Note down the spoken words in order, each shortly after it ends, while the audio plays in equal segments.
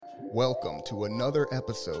Welcome to another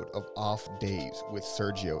episode of Off Days with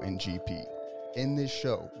Sergio and GP. In this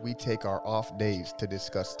show, we take our off days to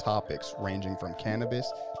discuss topics ranging from cannabis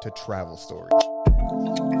to travel stories.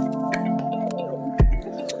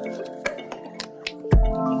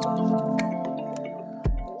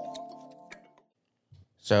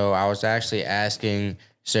 So I was actually asking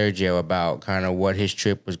Sergio about kind of what his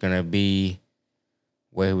trip was going to be,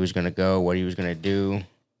 where he was going to go, what he was going to do.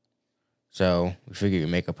 So we figured we'd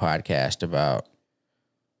make a podcast about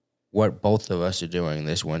what both of us are doing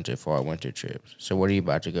this winter for our winter trips. So what are you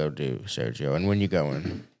about to go do, Sergio? And when you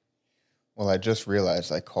going? Well, I just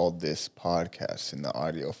realized I called this podcast in the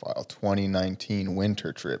audio file 2019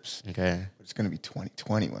 winter trips. Okay. It's going to be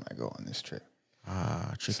 2020 when I go on this trip.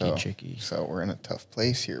 Tricky. So we're in a tough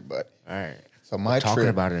place here, but All right. so my Talking trip,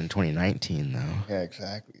 about it in 2019, though. yeah,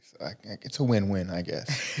 exactly. So it's a win-win, I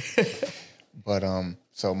guess. But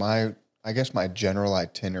so I guess my general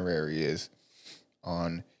itinerary is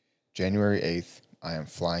on January 8th, I am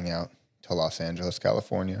flying out to Los Angeles,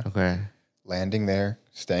 California, Okay. landing there,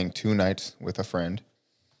 staying 2 nights with a friend,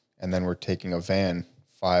 and then we're taking a van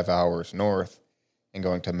 5 hours north and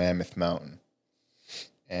going to Mammoth Mountain.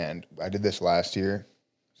 And I did this last year.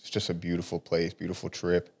 It's just a beautiful place, beautiful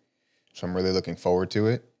trip. So I'm really looking forward to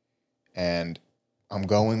it. And I'm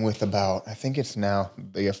going with I think it's now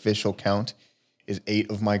the official count is 8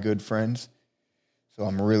 of my good friends. So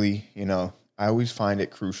I'm really, I always find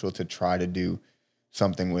it crucial to try to do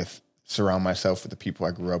something surround myself with the people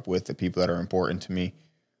I grew up with, the people that are important to me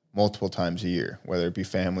multiple times a year, whether it be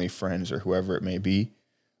family, friends, or whoever it may be.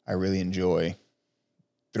 I really enjoy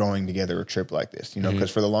throwing together a trip like this, because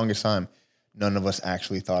for the longest time, none of us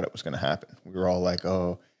actually thought it was going to happen. We were all like,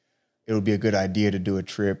 oh, it would be a good idea to do a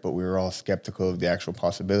trip, but we were all skeptical of the actual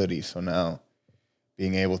possibilities. So now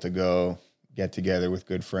being able to go get together with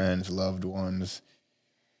good friends, loved ones,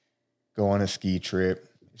 go on a ski trip,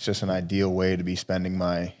 it's just an ideal way to be spending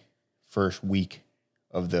my first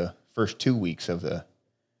 2 weeks of the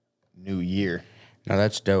new year. No,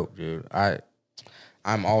 that's dope, dude.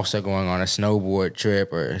 I'm also going on a snowboard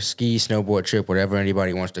trip or a ski snowboard trip, whatever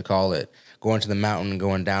anybody wants to call it. Going to the mountain,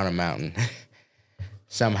 going down a mountain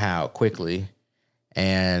somehow quickly.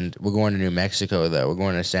 And we're going to New Mexico, though. We're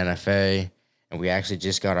going to Santa Fe, and we actually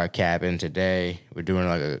just got our cabin today. We're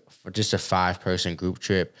doing just a 5-person group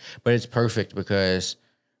trip. But it's perfect because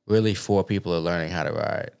really 4 people are learning how to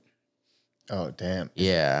ride. Oh, damn.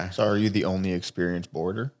 Yeah. So are you the only experienced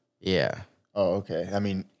boarder? Yeah. Oh, okay. I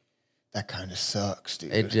mean, that kind of sucks,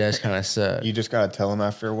 dude. It does kind of suck. You just got to tell them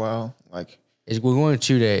after a while. We're going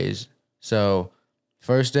 2 days. So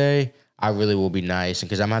first day, I really will be nice.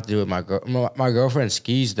 Because I'm going to have to do it with my girlfriend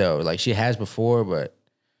skis, though. Like, she has before, but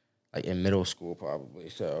like in middle school probably.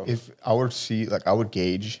 So if I were to see, I would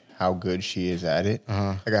gauge how good she is at it.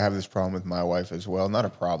 I have this problem with my wife as well. Not a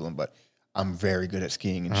problem, but I'm very good at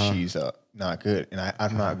skiing and she's not good. And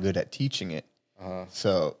I'm not good at teaching it.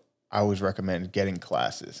 So I always recommend getting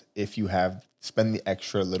classes. If you spend the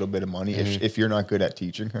extra little bit of money, if you're not good at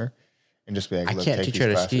teaching her, and just be like, I can't teach her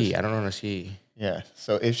to ski. I don't know how to ski. Yeah.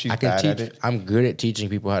 So if she's bad at it. I'm good at teaching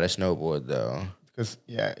people how to snowboard, though. Because,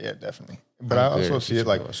 yeah, definitely. But I also see it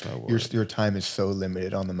like your time is so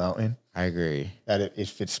limited on the mountain. I agree. That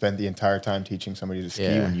if it's spent the entire time teaching somebody to ski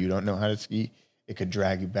when you don't know how to ski, it could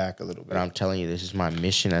drag you back a little bit. But I'm telling you, this is my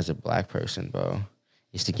mission as a black person, bro.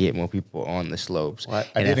 Is to get more people on the slopes. Well,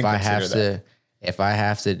 and if I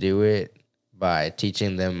have to do it by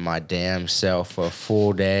teaching them my damn self for a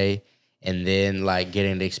full day, and then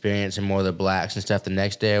getting to experience more of the blacks and stuff the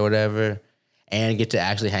next day or whatever, and get to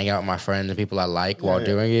actually hang out with my friends and people I like while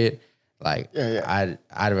doing it, I'd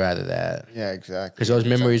rather that. Yeah, exactly. Because those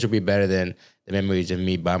memories will be better than the memories of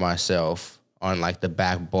me by myself on the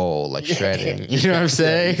back bowl, shredding. You know what I'm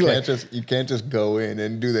saying? You can't just go in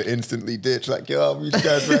and do the instantly ditch yo, you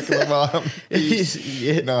guys wreck the bottom.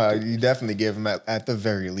 No, you definitely give them at the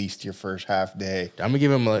very least your first half day. I'm gonna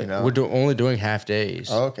give them we're only doing half days.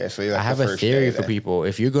 Oh, okay, so I have a theory for people.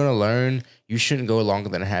 If you're gonna learn, you shouldn't go longer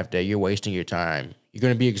than a half day. You're wasting your time. You're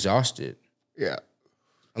gonna be exhausted. Yeah.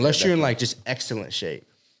 Unless you're in just excellent shape.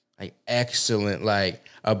 Excellent,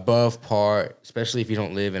 above par, especially if you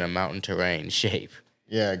don't live in a mountain terrain shape.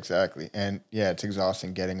 Yeah, exactly. And yeah, it's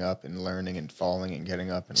exhausting getting up and learning and falling and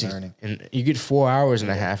getting up and learning. And you get 4 hours in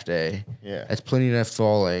a half day. Yeah. That's plenty enough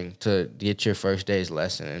falling to get your first day's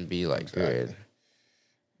lesson and be good.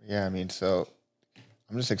 Yeah, I mean, so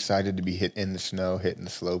I'm just excited to be in the snow, hitting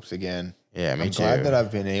the slopes again. Yeah, me too. I'm glad that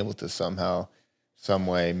I've been able to somehow, some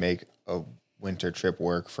way make a winter trip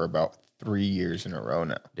work for about 3 years in a row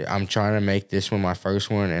now. I'm trying to make this one my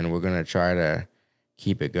first one, and we're going to try to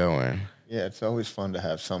keep it going. Yeah, it's always fun to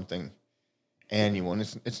have something annual. And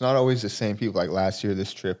it's not always the same people. Like last year,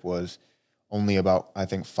 this trip was only about, I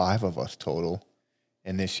think, 5 of us total.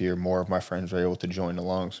 And this year, more of my friends were able to join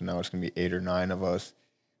along. So now it's going to be 8 or 9 of us.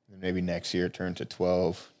 And maybe next year, it turn to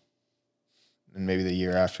 12. And maybe the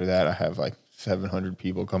year after that, I have like 700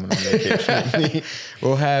 people coming on vacation with me.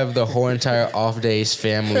 We'll have the whole entire off days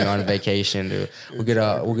family on vacation. Dude. We'll get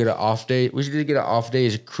an off day. We should get an off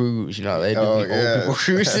days cruise. You know, they do the old people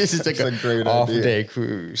cruises. It's like a great off day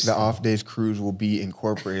cruise. The off days cruise will be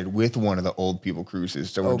incorporated with one of the old people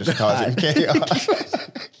cruises. So we're just causing chaos.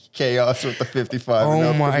 Chaos with the 55.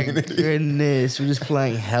 Oh my goodness. We're just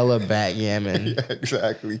playing hella backgammon. Yeah,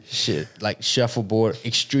 exactly. Shit. Like shuffleboard,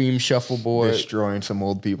 extreme shuffleboard. Destroying some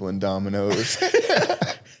old people in dominoes.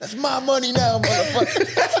 That's my money now,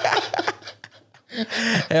 motherfucker.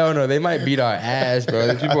 Hell no, they might beat our ass, bro.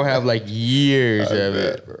 These people have like years of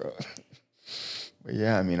it, bro. But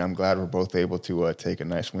yeah, I mean, I'm glad we're both able to take a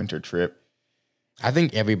nice winter trip. I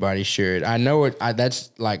think everybody should. I know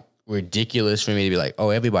that's like ridiculous for me to be like,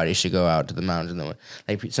 oh, everybody should go out to the mountains.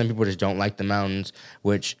 Like some people just don't like the mountains,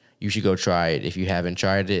 which you should go try it if you haven't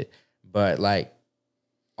tried it. But like,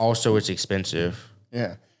 also it's expensive.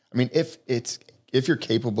 Yeah, I mean, if you're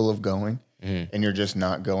capable of going and you're just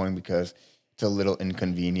not going because it's a little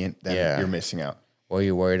inconvenient, then you're missing out. Or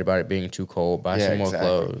you're worried about it being too cold. Buy some more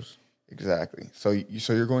clothes. Exactly. So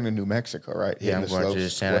you're going to New Mexico, right? Yeah, I'm going to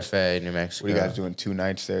Santa Fe, New Mexico. What are you guys doing? 2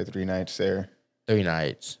 nights there, 3 nights there? 3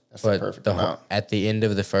 nights. That's the perfect amount. At the end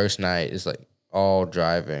of the first night is like all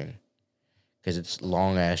driving because it's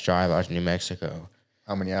long ass drive out to New Mexico.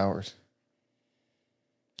 How many hours?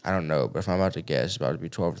 I don't know, but if I'm about to guess, it's about to be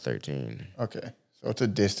 12 or 13. Okay, so it's a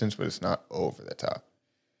distance, but it's not over the top.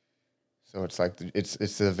 So it's like it's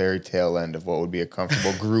the very tail end of what would be a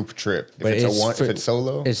comfortable group trip. If if it's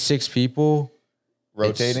solo, it's 6 people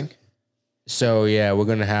rotating. So yeah, we're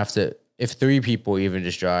gonna have to. If 3 people even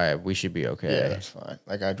just drive, we should be okay. Yeah, that's fine.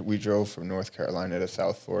 Like we drove from North Carolina to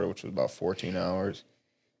South Florida, which was about 14 hours,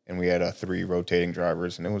 and we had 3 rotating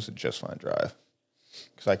drivers, and it was a just fine drive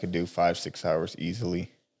because I could do 5-6 hours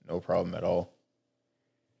easily, no problem at all.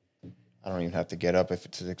 I don't even have to get up if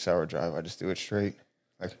it's a 6-hour drive. I just do it straight.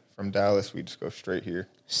 Like from Dallas, we just go straight here.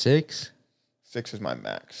 6? 6 is my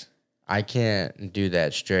max. I can't do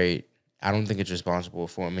that straight. I don't think it's responsible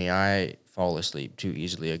for me. I fall asleep too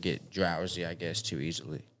easily or get drowsy, I guess, too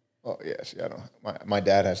easily. Oh, yes. Yeah, I don't. My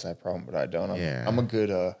dad has that problem, but I don't. I'm a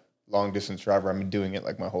good long distance driver. I've been doing it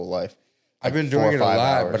like my whole life. I've been doing it a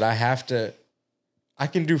lot, but I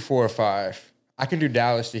can do 4 or 5. I can do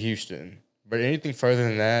Dallas to Houston, but anything further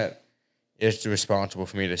than that, it's responsible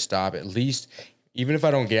for me to stop at least, even if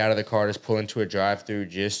I don't get out of the car, just pull into a drive-through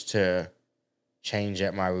just to change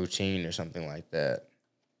up my routine or something like that.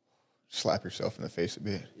 Slap yourself in the face a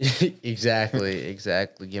bit. Exactly.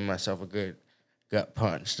 Give myself a good gut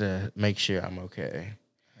punch to make sure I'm okay.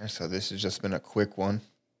 So this has just been a quick one.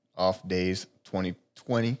 Off days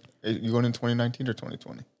 2020. Are you going in 2019 or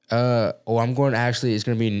 2020? I'm going it's going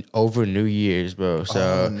to be over New Year's, bro.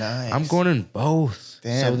 So nice. I'm going in both.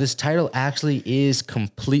 Damn. So this title actually is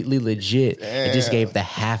completely legit. Damn. It just gave the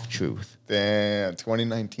half truth. Damn,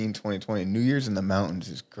 2019, 2020. New Year's in the mountains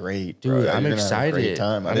is great, bro. Dude, I'm excited.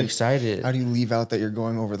 I'm excited. How do you leave out that you're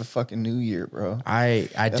going over the fucking New Year, bro? I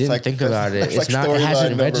didn't think about it. It's not. It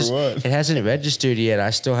hasn't registered yet. I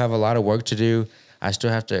still have a lot of work to do. I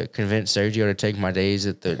still have to convince Sergio to take my days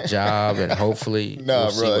at the job, and hopefully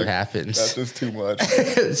we'll see what happens. That's just too much.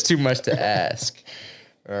 It's too much to ask.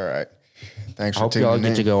 All right. Thanks for tuning in. I hope y'all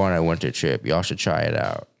get to go on a winter trip. Y'all should try it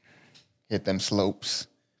out. Hit them slopes.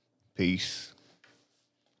 Peace.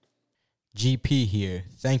 GP here,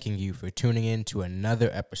 thanking you for tuning in to another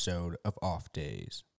episode of Off Days.